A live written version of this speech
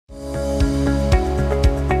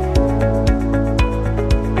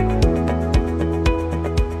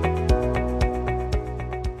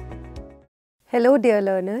Hello dear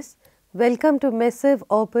learners, welcome to Massive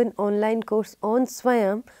Open Online course on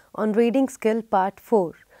Swayam on Reading Skill Part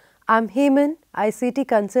 4. I am Heman, ICT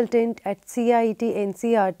consultant at CIET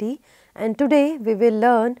NCERT, and today we will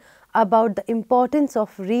learn about the importance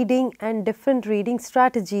of reading and different reading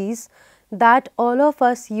strategies that all of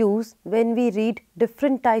us use when we read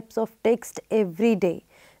different types of text every day.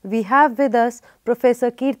 We have with us Professor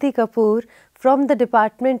Kirti Kapoor from the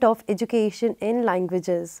Department of Education and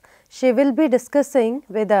Languages. She will be discussing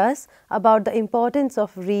with us about the importance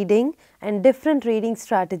of reading and different reading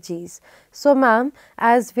strategies. So ma'am,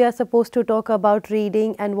 as we are supposed to talk about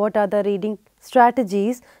reading and what are the reading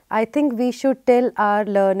strategies, I think we should tell our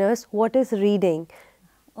learners what is reading.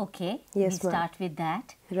 Okay, Yes, we start with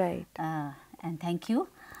that. Right. And thank you.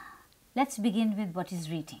 Let's begin with what is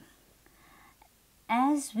reading.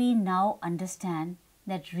 As we now understand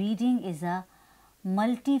that reading is a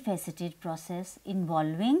multifaceted process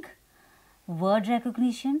involving word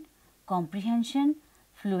recognition, comprehension,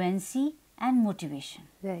 fluency and motivation.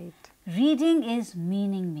 Right. Reading is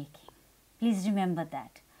meaning making. Please remember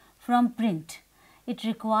that. From print, it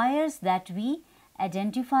requires that we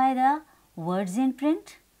identify the words in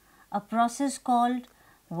print, a process called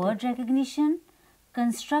word recognition,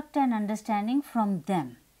 construct an understanding from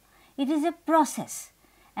them. It is a process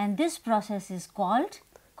and this process is called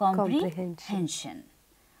comprehension.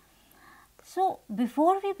 So,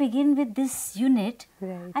 before we begin with this unit,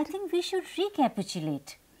 Right. I think we should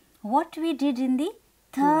recapitulate what we did in the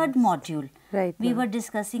third module. Right. We ma'am. were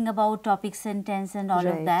discussing about topic, sentence and all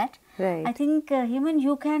Right. of that. Right. I think Heman,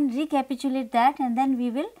 you can recapitulate that and then we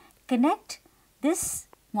will connect this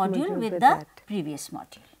module with the that. previous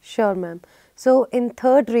module. Sure ma'am. So in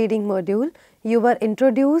third reading module, you were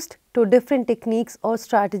introduced to different techniques or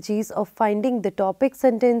strategies of finding the topic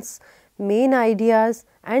sentence, main ideas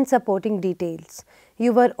and supporting details.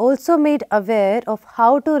 You were also made aware of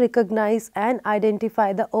how to recognize and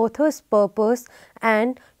identify the author's purpose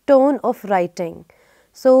and tone of writing.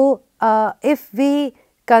 So if we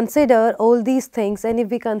consider all these things and if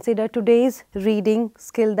we consider today's reading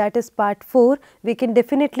skill, that is part 4, we can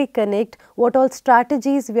definitely connect what all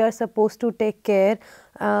strategies we are supposed to take care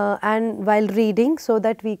and while reading, so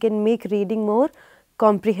that we can make reading more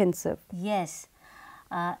comprehensive. Yes.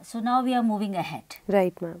 So now we are moving ahead.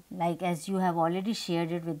 Right ma'am. Like as you have already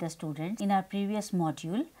shared it with the students, in our previous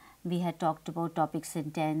module, we had talked about topic,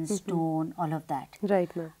 sentence, tone, all of that.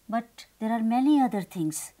 Right ma'am. But there are many other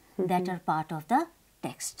things that are part of the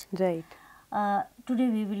text. Right. Today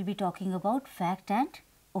we will be talking about fact and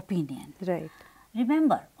opinion. Right.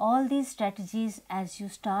 Remember all these strategies as you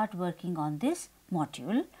start working on this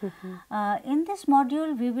module. In this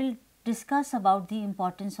module we will discuss about the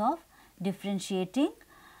importance of differentiating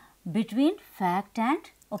between fact and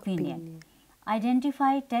opinion.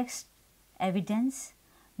 Identify text evidence,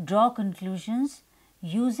 draw conclusions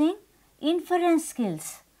using inference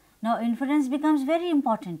skills. Now inference becomes very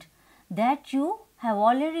important, that you have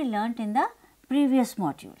already learnt in the previous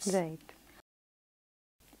modules. Right.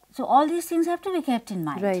 So all these things have to be kept in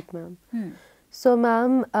mind. Right ma'am. So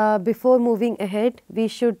ma'am, before moving ahead, we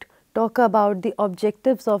should talk about the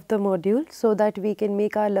objectives of the module so that we can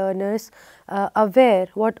make our learners aware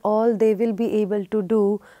what all they will be able to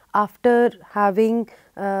do after having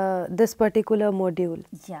this particular module.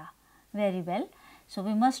 Yeah, very well. So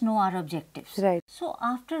we must know our objectives. Right. So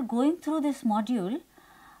after going through this module,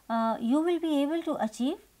 you will be able to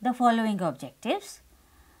achieve the following objectives.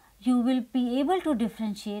 You will be able to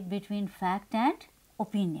differentiate between fact and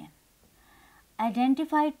opinion.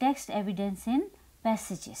 Identify text evidence in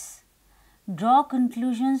passages. Draw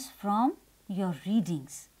conclusions from your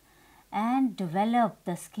readings and develop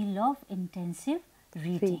the skill of intensive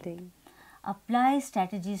reading. Apply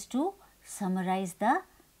strategies to summarize the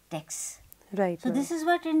text. Right. So ma'am. this is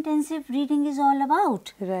what intensive reading is all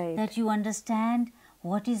about. Right. That you understand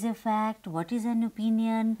what is a fact, what is an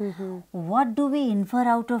opinion, what do we infer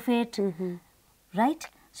out of it, right?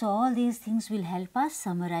 So all these things will help us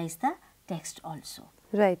summarize the text also.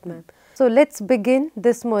 Right ma'am. So let's begin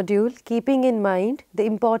this module keeping in mind the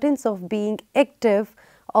importance of being active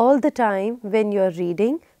all the time when you are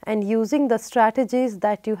reading and using the strategies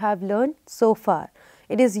that you have learned so far.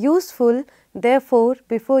 It is useful, therefore,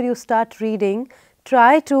 before you start reading,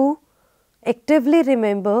 try to actively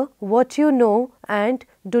remember what you know and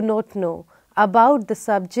do not know about the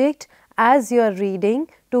subject as you are reading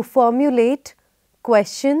to formulate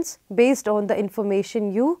questions based on the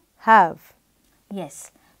information you have.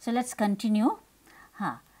 Yes. So let's continue.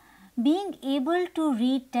 Being able to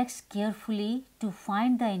read text carefully to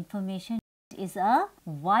find the information is a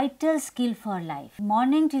vital skill for life.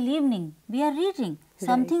 Morning till evening, we are reading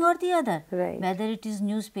something or the other, whether it is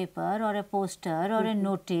newspaper or a poster or a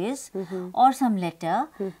notice or some letter.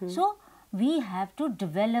 So, we have to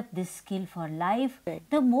develop this skill for life.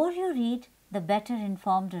 The more you read, the better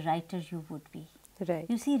informed writer you would be.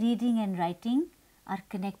 You see, reading and writing are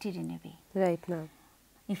connected in a way. Right now.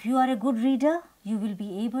 If you are a good reader, you will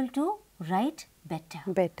be able to write better.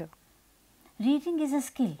 Reading is a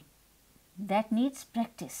skill that needs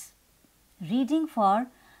practice. Reading for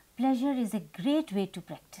pleasure is a great way to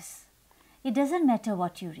practice. It doesn't matter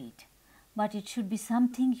what you read, but it should be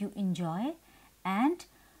something you enjoy and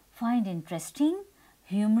find interesting,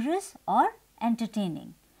 humorous or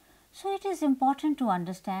entertaining. So, it is important to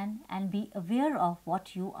understand and be aware of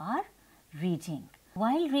what you are reading.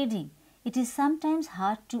 While reading, it is sometimes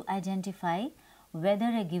hard to identify whether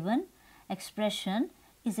a given expression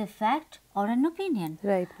is a fact or an opinion,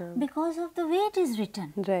 because of the way it is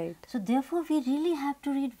written. So, therefore, we really have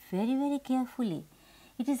to read very carefully.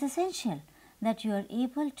 It is essential that you are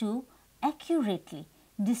able to accurately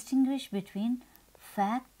distinguish between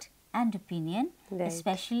fact and opinion,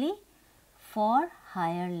 especially for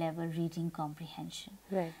higher level reading comprehension.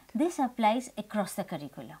 This applies across the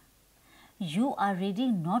curriculum. You are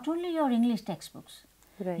reading not only your English textbooks,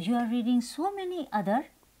 you are reading so many other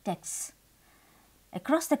texts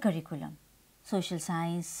across the curriculum, social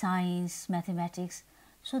science, science, mathematics.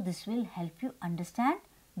 So, this will help you understand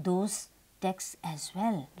those texts as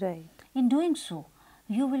well. In doing so,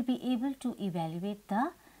 you will be able to evaluate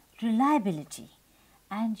the reliability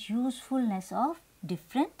and usefulness of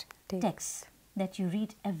different texts that you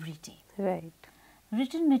read every day.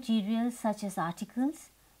 Written materials such as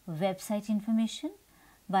articles, website information,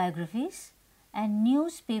 biographies and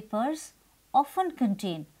newspapers often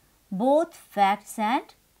contain both facts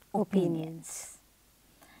and opinions.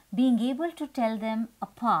 Being able to tell them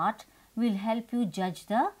apart will help you judge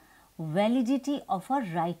the validity of a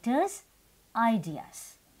writer's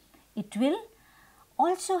ideas. It will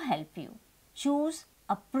also help you choose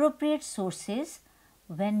appropriate sources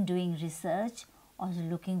when doing research or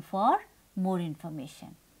looking for more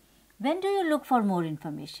information. When do you look for more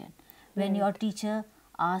information? When your teacher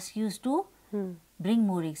asks you to bring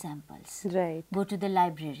more examples. Go to the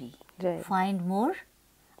library. Find more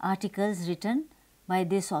articles written by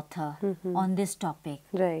this author on this topic.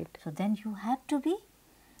 So, then you have to be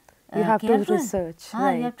you have careful. to research.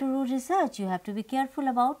 You have to do research. You have to be careful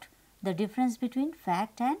about the difference between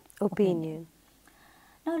fact and opinion.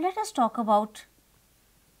 Now, let us talk about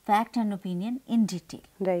fact and opinion in detail.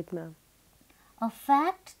 Ma'am. A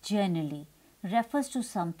fact generally refers to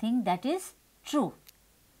something that is true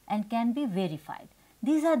and can be verified.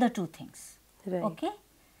 These are the two things. Okay?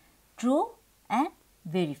 True and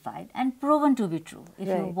verified and proven to be true if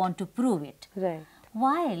you want to prove it.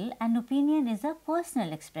 While an opinion is a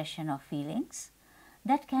personal expression of feelings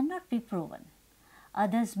that cannot be proven.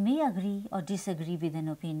 Others may agree or disagree with an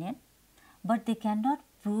opinion, but they cannot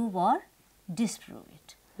prove or disprove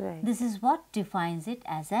it. This is what defines it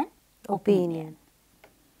as an opinion.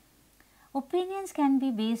 Opinions can be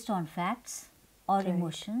based on facts or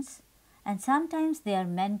emotions, and sometimes they are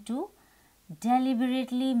meant to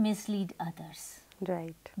deliberately mislead others.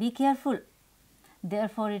 Be careful.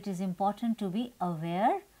 Therefore, it is important to be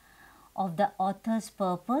aware of the author's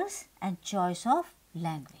purpose and choice of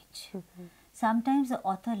language. Sometimes the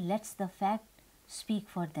author lets the fact speak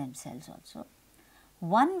for themselves also.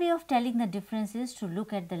 One way of telling the difference is to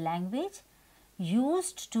look at the language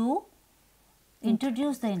used to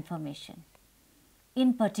introduce the information.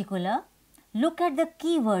 In particular, look at the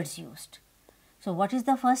keywords used. So, what is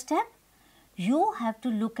the first step? You have to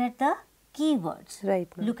look at the keywords.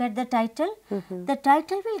 Look at the title. The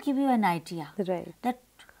title will give you an idea that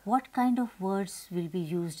what kind of words will be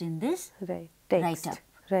used in this write-up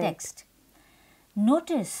text.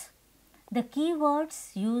 Notice the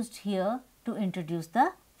keywords used here to introduce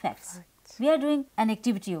the facts. We are doing an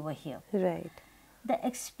activity over here. The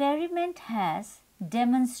experiment has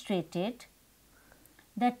demonstrated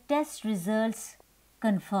that test results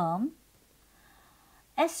confirm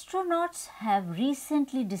astronauts have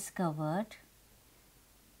recently discovered.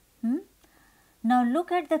 Now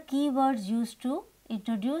look at the keywords used to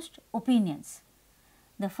introduce opinions.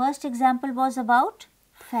 The first example was about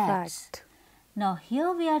facts. Now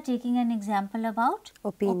here we are taking an example about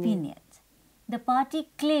opinions. The party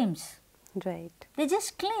claims. They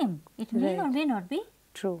just claim. It may or may not be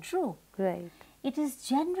true. It is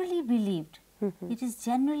generally believed. It is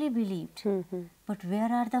generally believed. But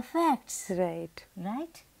where are the facts?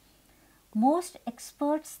 Right? Most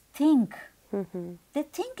experts think They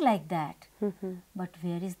think like that. But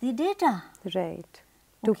where is the data? Right.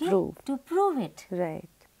 To Okay? prove. To prove it. Right.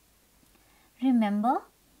 Remember,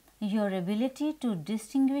 your ability to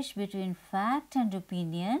distinguish between fact and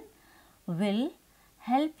opinion will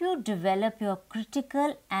help you develop your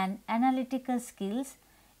critical and analytical skills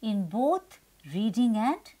in both reading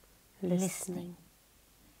and listening.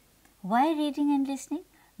 Why reading and listening?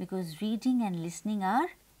 Because reading and listening are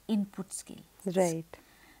input skills. Right.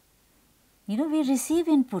 You know, we receive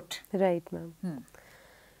input. Right, ma'am.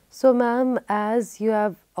 So, ma'am, as you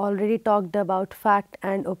have already talked about fact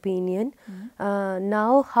and opinion,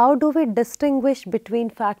 now how do we distinguish between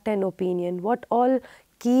fact and opinion? What all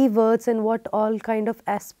keywords and what all kind of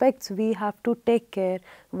aspects we have to take care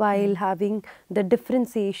while having the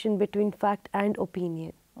differentiation between fact and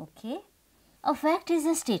opinion? Okay. A fact is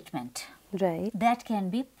a statement Right. that can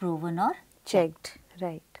be proven or checked.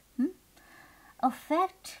 Right. A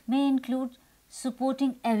fact may include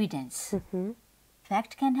supporting evidence.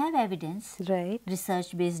 Fact can have evidence, Right.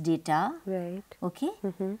 research based data, Right. okay,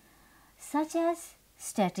 such as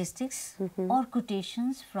statistics or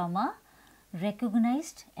quotations from a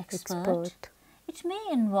recognized expert. It may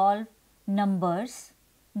involve numbers,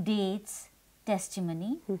 dates,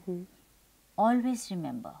 testimony. Always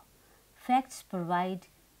remember, facts provide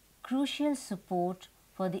crucial support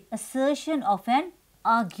for the assertion of an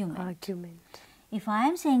argument. If I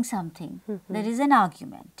am saying something, there is an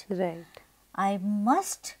argument. Right. I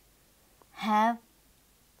must have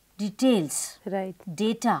details, Right.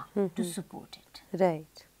 data to support it.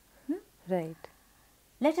 Right. Right.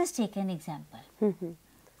 Let us take an example.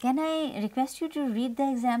 Can I request you to read the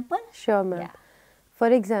example? Sure, ma'am. Yeah. For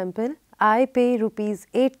example, I pay rupees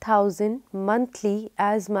 8,000 monthly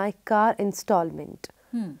as my car installment.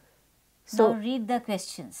 So, now read the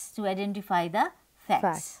questions to identify the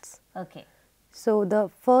facts. Okay. So, the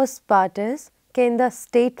first part is, can the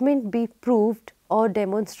statement be proved or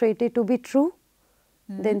demonstrated to be true?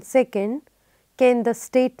 Then second, can the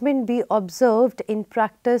statement be observed in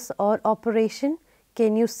practice or operation?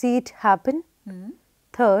 Can you see it happen?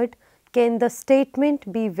 Third, can the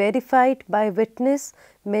statement be verified by witness,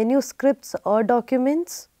 manuscripts or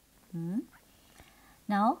documents?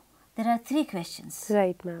 Now, there are three questions.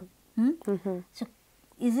 Right, ma'am. So,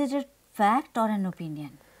 is it a fact or an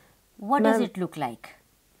opinion? What does it look like?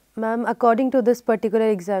 Ma'am, according to this particular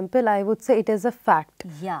example, I would say it is a fact.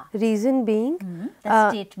 Yeah. Reason being, the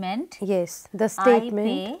statement. Yes, the statement.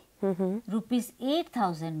 I pay rupees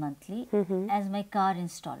 8,000 monthly as my car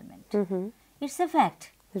installment. It's a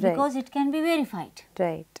fact because it can be verified.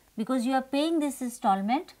 Right. Because you are paying this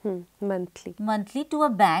installment monthly to a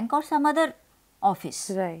bank or some other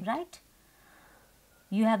office. Right.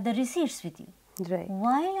 You have the receipts with you. Right.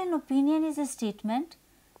 While an opinion is a statement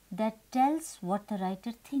that tells what the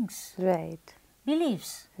writer thinks, Right.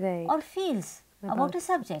 believes, Right. or feels about a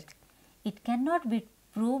subject. It cannot be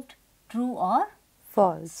proved true or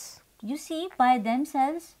false. You see, by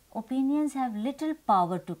themselves, opinions have little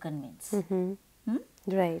power to convince.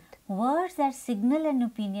 Right. Words that signal an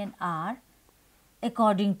opinion are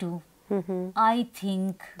according to, I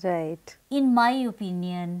think, Right. in my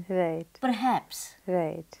opinion, Right. perhaps,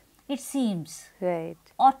 Right. it seems, Right.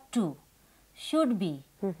 ought to, should be,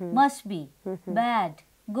 must be, bad,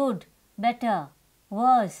 good, better,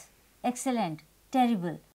 worse, excellent,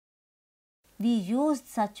 terrible. We use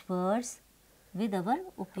such words with our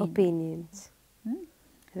opinions.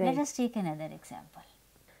 Let us take another example.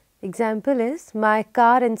 Example is, my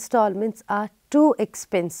car installments are too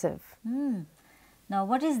expensive. Now,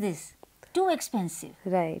 what is this? Too expensive.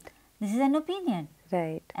 Right. This is an opinion.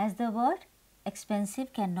 Right. As the word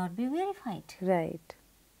expensive cannot be verified. Right.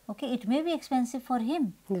 Okay, it may be expensive for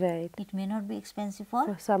him. Right. It may not be expensive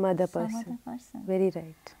for some other person. Very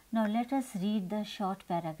right. Now, let us read the short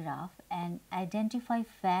paragraph and identify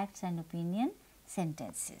facts and opinion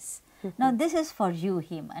sentences. Now, this is for you,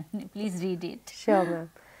 Heman. Please read it. Sure,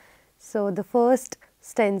 ma'am. So, the first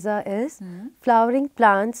stanza is, flowering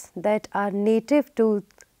plants that are native to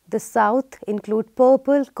the south include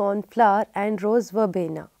purple cornflower and rose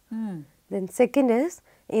verbena. Then second is,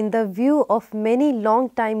 in the view of many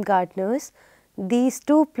long-time gardeners, these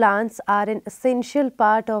two plants are an essential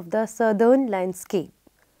part of the southern landscape.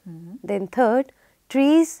 Then third,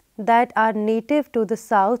 trees that are native to the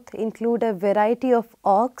south include a variety of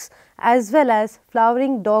oaks as well as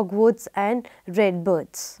flowering dogwoods and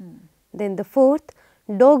redbirds. Then the fourth,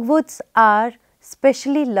 dogwoods are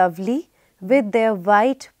specially lovely with their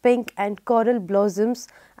white, pink and coral blossoms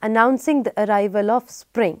announcing the arrival of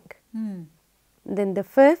spring. Then the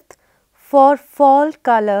fifth, for fall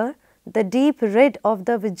color, the deep red of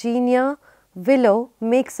the Virginia willow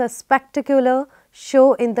makes a spectacular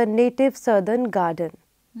show in the native southern garden.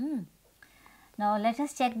 Now let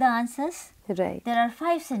us check the answers. Right. There are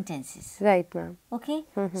 5 sentences. Right, ma'am. Okay.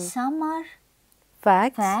 Some are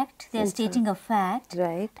Facts. fact, they are stating a fact.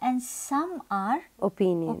 Right. And some are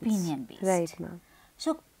Opinions. opinion based. Right, ma'am.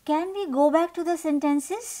 So can we go back to the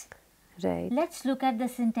sentences? Right. Let's look at the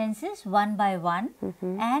sentences one by one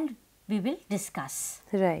and we will discuss.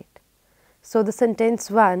 Right. So the sentence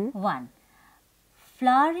 1. 1.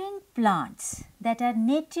 Flowering plants that are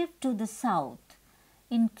native to the south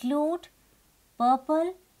include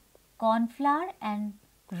purple cornflower and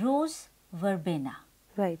rose verbena.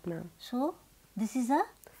 Right, ma'am. So this is a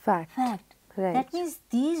Fact. fact. Right. That means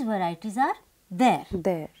these varieties are there.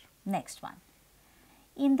 There. Next one.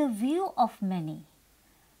 In the view of many,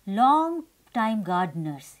 long time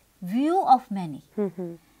gardeners, view of many.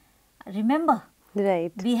 Remember,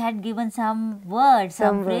 Right. we had given some words, some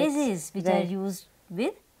Some words. phrases which Right. are used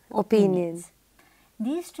with Opinions. opinions.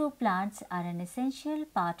 These 2 plants are an essential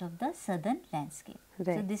part of the southern landscape. So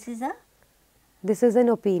Right. this is a This is an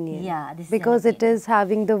opinion. Yeah, this is an because it opinion. is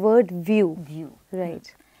having the word view. view.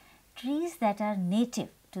 Right. Trees that are native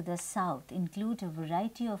to the south include a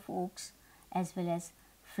variety of oaks as well as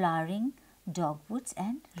flowering dogwoods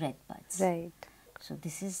and redbuds. Right. So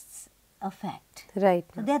this is a fact. Right.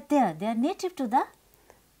 So ma'am. they are there. They are native to the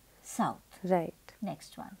south. Right.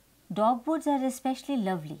 Next one. Dogwoods are especially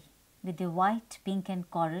lovely with their white, pink and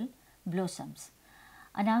coral blossoms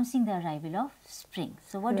announcing the arrival of spring.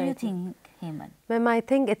 So what do you Right. think, Hemant? Ma'am, I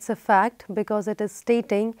think it's a fact because it is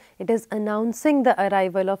stating, it is announcing the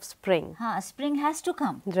arrival of spring. Spring has to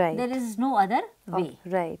come. Right. There is no other way.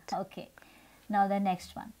 Right. Okay. Now the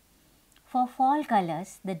next one. For fall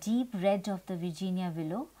colors, the deep red of the Virginia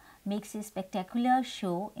willow makes a spectacular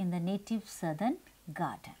show in the native southern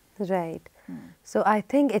garden. Right. So I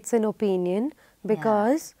think it's an opinion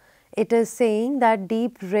because it is saying that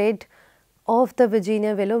deep red of the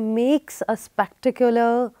Virginia willow makes a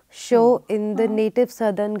spectacular show in the native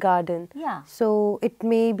southern garden. Yeah. So it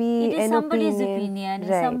may be It is an somebody's opinion.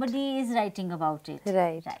 Right. Somebody is writing about it.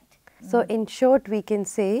 Right. Right. So in short, we can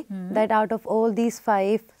say that out of all these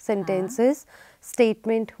 5 sentences,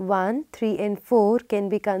 statement 1, 3 and 4 can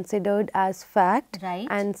be considered as fact, Right.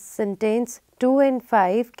 and sentence 2 and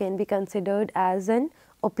 5 can be considered as an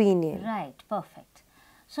opinion. Right. Perfect.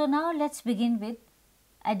 So now let's begin with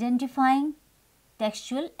identifying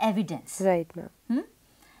textual evidence. Right, ma'am.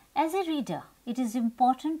 As a reader, it is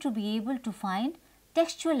important to be able to find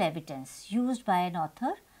textual evidence used by an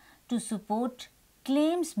author to support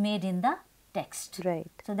claims made in the text.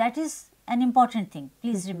 Right. So that is an important thing.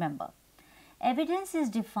 Please remember. Evidence is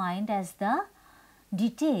defined as the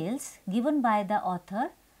details given by the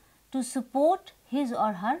author to support his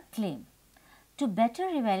or her claim. To better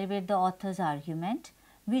evaluate the author's argument,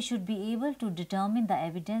 we should be able to determine the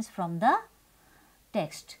evidence from the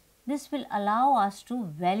text. This will allow us to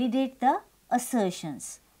validate the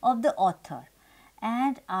assertions of the author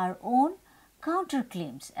and our own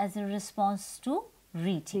counterclaims as a response to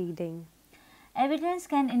reading. Reading. Evidence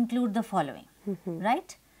can include the following,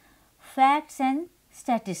 right? Facts and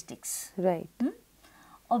statistics, Right.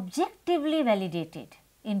 objectively validated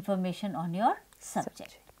information on your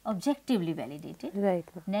subject. Objectively validated. Right,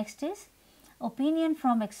 ma'am. Next is opinion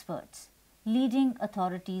from experts, leading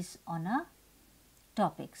authorities on a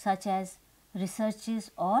topic such as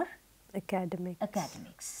researches or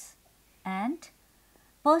academics, and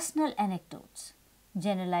personal anecdotes,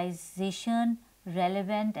 generalization,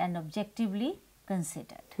 relevant and objectively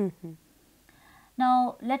considered.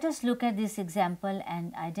 Now let us look at this example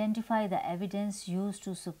and identify the evidence used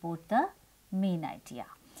to support the main idea.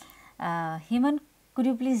 Hemant, could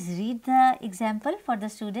you please read the example for the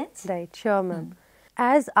students? Right, sure, ma'am.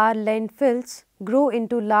 As our landfills grow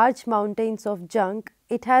into large mountains of junk,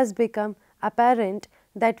 it has become apparent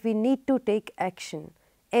that we need to take action.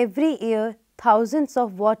 Every year, thousands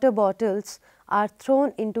of water bottles are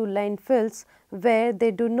thrown into landfills where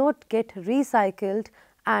they do not get recycled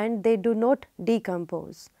and they do not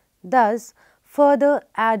decompose, thus further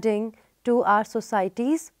adding to our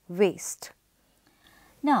society's waste.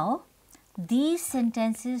 Now, these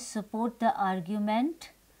sentences support the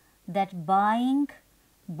argument that buying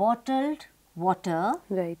bottled water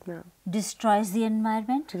Right, ma'am. destroys the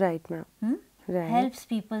environment, Right, ma'am. Right. helps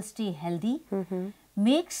people stay healthy,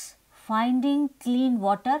 makes finding clean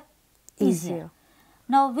water easier.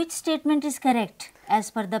 Now, which statement is correct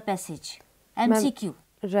as per the passage? MCQ.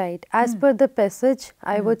 Right. As per the passage,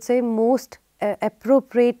 I would say most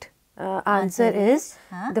appropriate answer is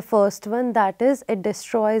the first one, that is, it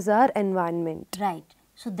destroys our environment. Right.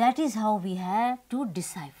 So that is how we have to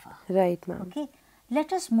decipher. Right, ma'am. Okay.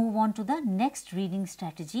 Let us move on to the next reading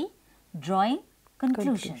strategy, drawing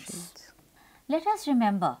conclusions. Let us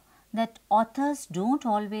remember that authors don't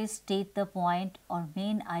always state the point or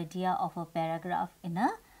main idea of a paragraph in a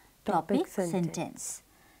topic sentence.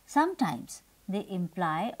 Sometimes they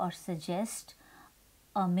imply or suggest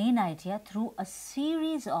a main idea through a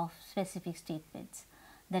series of specific statements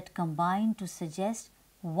that combine to suggest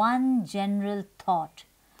one general thought,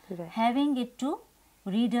 having it to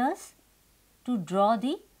readers to draw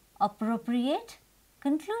the appropriate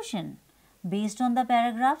conclusion based on the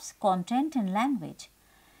paragraph's content and language.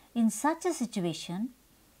 In such a situation,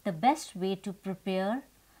 the best way to prepare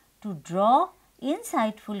to draw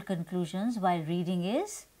insightful conclusions while reading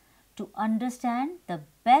is to understand the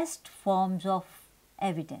best forms of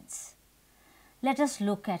evidence. Let us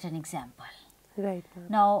look at an example. Right.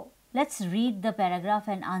 Now, let's read the paragraph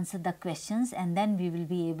and answer the questions, and then we will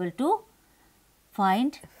be able to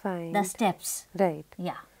find the steps. Right.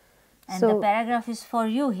 Yeah. And the paragraph is for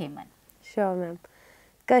you, Heman. Sure, ma'am.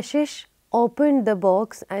 Kashish opened the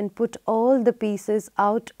box and put all the pieces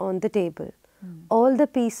out on the table. All the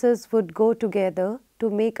pieces would go together to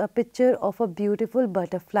make a picture of a beautiful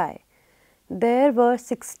butterfly. There were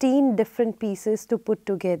 16 different pieces to put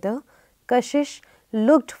together. Kashish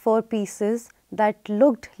looked for pieces that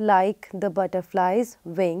looked like the butterfly's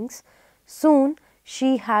wings. Soon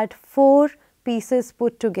she had 4 pieces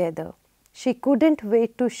put together. She couldn't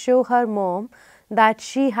wait to show her mom that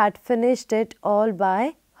she had finished it all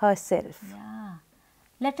by herself. Yeah.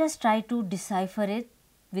 Let us try to decipher it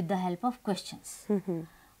with the help of questions.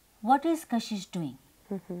 What is Kashish doing?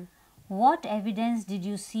 What evidence did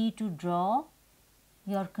you see to draw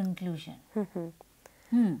your conclusion?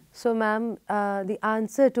 So, ma'am, the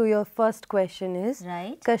answer to your first question is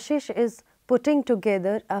Kashish is putting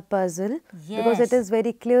together a puzzle because it is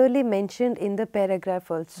very clearly mentioned in the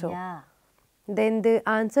paragraph also. Yeah. Then the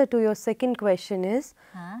answer to your second question is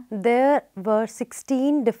there were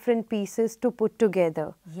 16 different pieces to put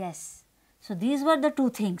together. Yes. So, these were the 2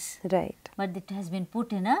 things. Right. But it has been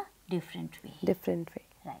put in a different way. Different way.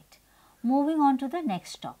 Right. Moving on to the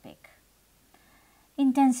next topic.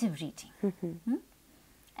 Intensive reading.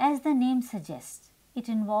 As the name suggests, it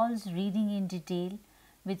involves reading in detail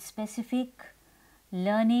with specific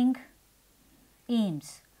learning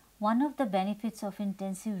aims. One of the benefits of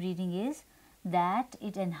intensive reading is that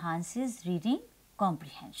it enhances reading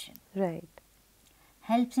comprehension. Right.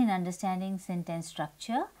 Helps in understanding sentence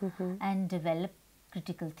structure and develop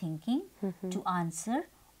critical thinking to answer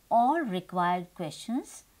all required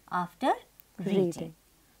questions after reading.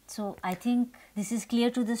 So, I think this is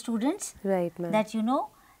clear to the students. Right, ma'am. That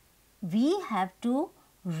we have to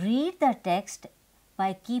read the text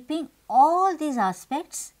by keeping all these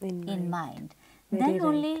aspects in mind. Then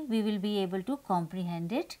only we will be able to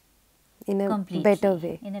comprehend it in a completely, better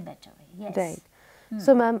way. In a better way, yes. Right.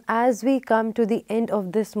 So, ma'am, as we come to the end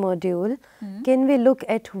of this module, can we look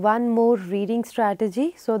at one more reading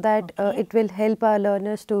strategy so that it will help our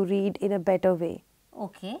learners to read in a better way?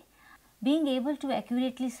 Okay. Being able to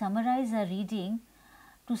accurately summarize a reading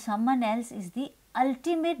to someone else is the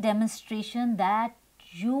ultimate demonstration that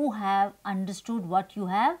you have understood what you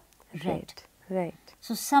have read. Right.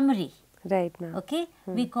 So, summary. Right, ma'am. Okay.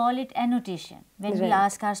 We call it annotation. When we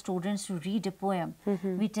ask our students to read a poem,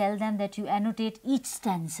 we tell them that you annotate each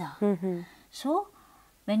stanza. So,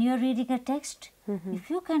 when you are reading a text,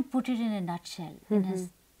 if you can put it in a nutshell, in a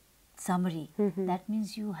summary, that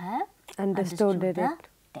means you have understood the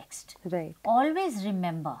text. Right. Always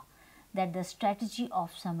remember that the strategy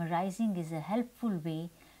of summarizing is a helpful way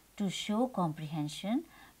to show comprehension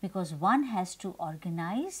because one has to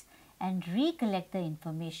organize and recollect the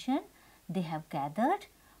information they have gathered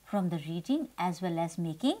from the reading as well as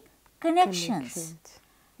making connections.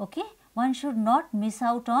 Okay? One should not miss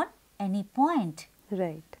out on any point.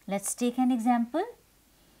 Right. Let's take an example.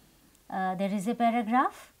 There is a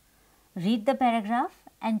paragraph. Read the paragraph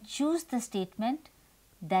and choose the statement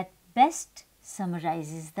that best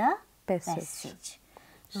summarizes the passage.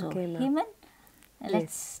 So, Heman,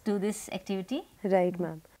 let's do this activity. Right,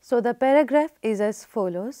 ma'am. So, the paragraph is as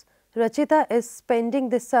follows. Rachita is spending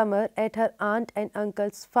the summer at her aunt and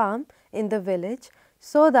uncle's farm in the village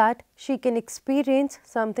so that she can experience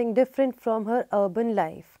something different from her urban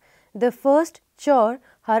life. The first chore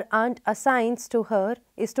her aunt assigns to her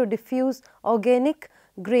is to diffuse organic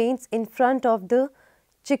grains in front of the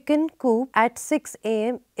chicken coop at 6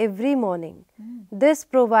 a.m. every morning. This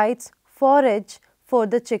provides forage for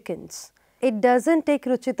the chickens. It doesn't take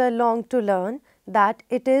Ruchita long to learn that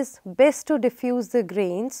it is best to diffuse the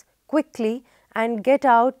grains quickly and get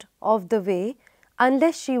out of the way.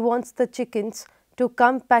 unless she wants the chickens to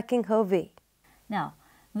come pecking her way. Now,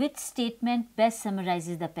 which statement best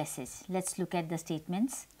summarizes the passage? Let's look at the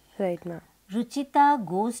statements. Right, ma'am. Ruchita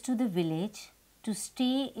goes to the village to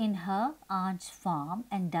stay in her aunt's farm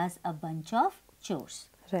and does a bunch of chores.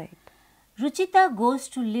 Right. Ruchita goes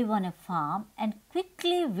to live on a farm and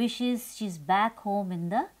quickly wishes she's back home in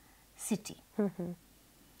the city.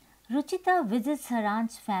 Ruchita visits her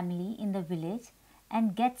aunt's family in the village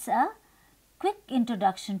and gets a quick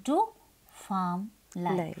introduction to farm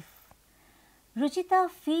life. Ruchita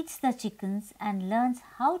feeds the chickens and learns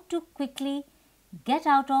how to quickly get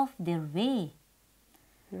out of their way.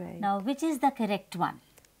 Right. Now, which is the correct one?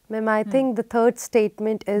 Ma'am, I think the third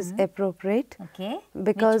statement is appropriate. Okay.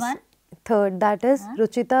 Because which one? third, that is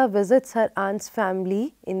Ruchita visits her aunt's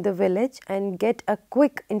family in the village and get a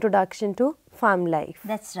quick introduction to farm life.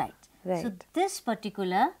 That's right. Right. So, this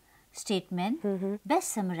particular statement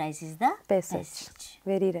best summarizes the passage.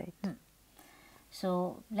 Very right.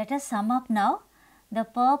 So, let us sum up now. The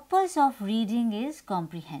purpose of reading is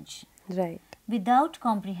comprehension. Right. Without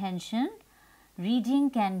comprehension, reading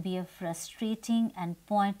can be a frustrating and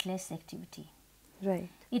pointless activity. Right.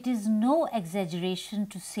 It is no exaggeration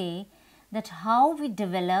to say that how we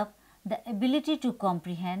develop the ability to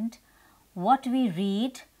comprehend what we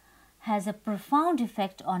read has a profound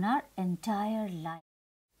effect on our entire life.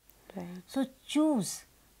 Right. So, choose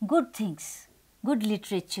good things, good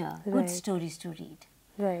literature, good Right. stories to read.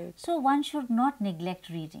 Right. So, one should not neglect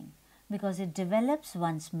reading because it develops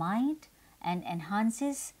one's mind and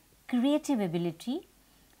enhances creative ability.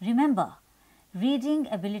 Remember, reading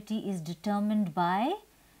ability is determined by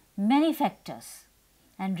many factors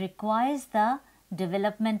and requires the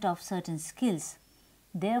development of certain skills.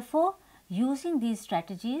 Therefore, using these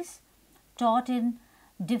strategies taught in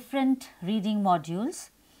different reading modules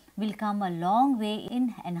will come a long way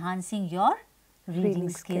in enhancing your reading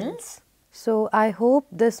skills. So, I hope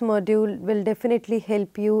this module will definitely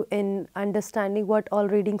help you in understanding what all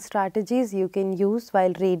reading strategies you can use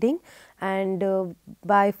while reading, and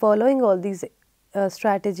by following all these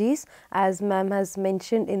strategies as ma'am has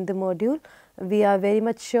mentioned in the module, we are very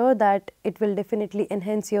much sure that it will definitely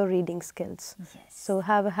enhance your reading skills. Yes. So,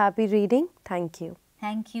 have a happy reading. Thank you.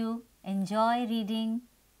 Thank you. Enjoy reading.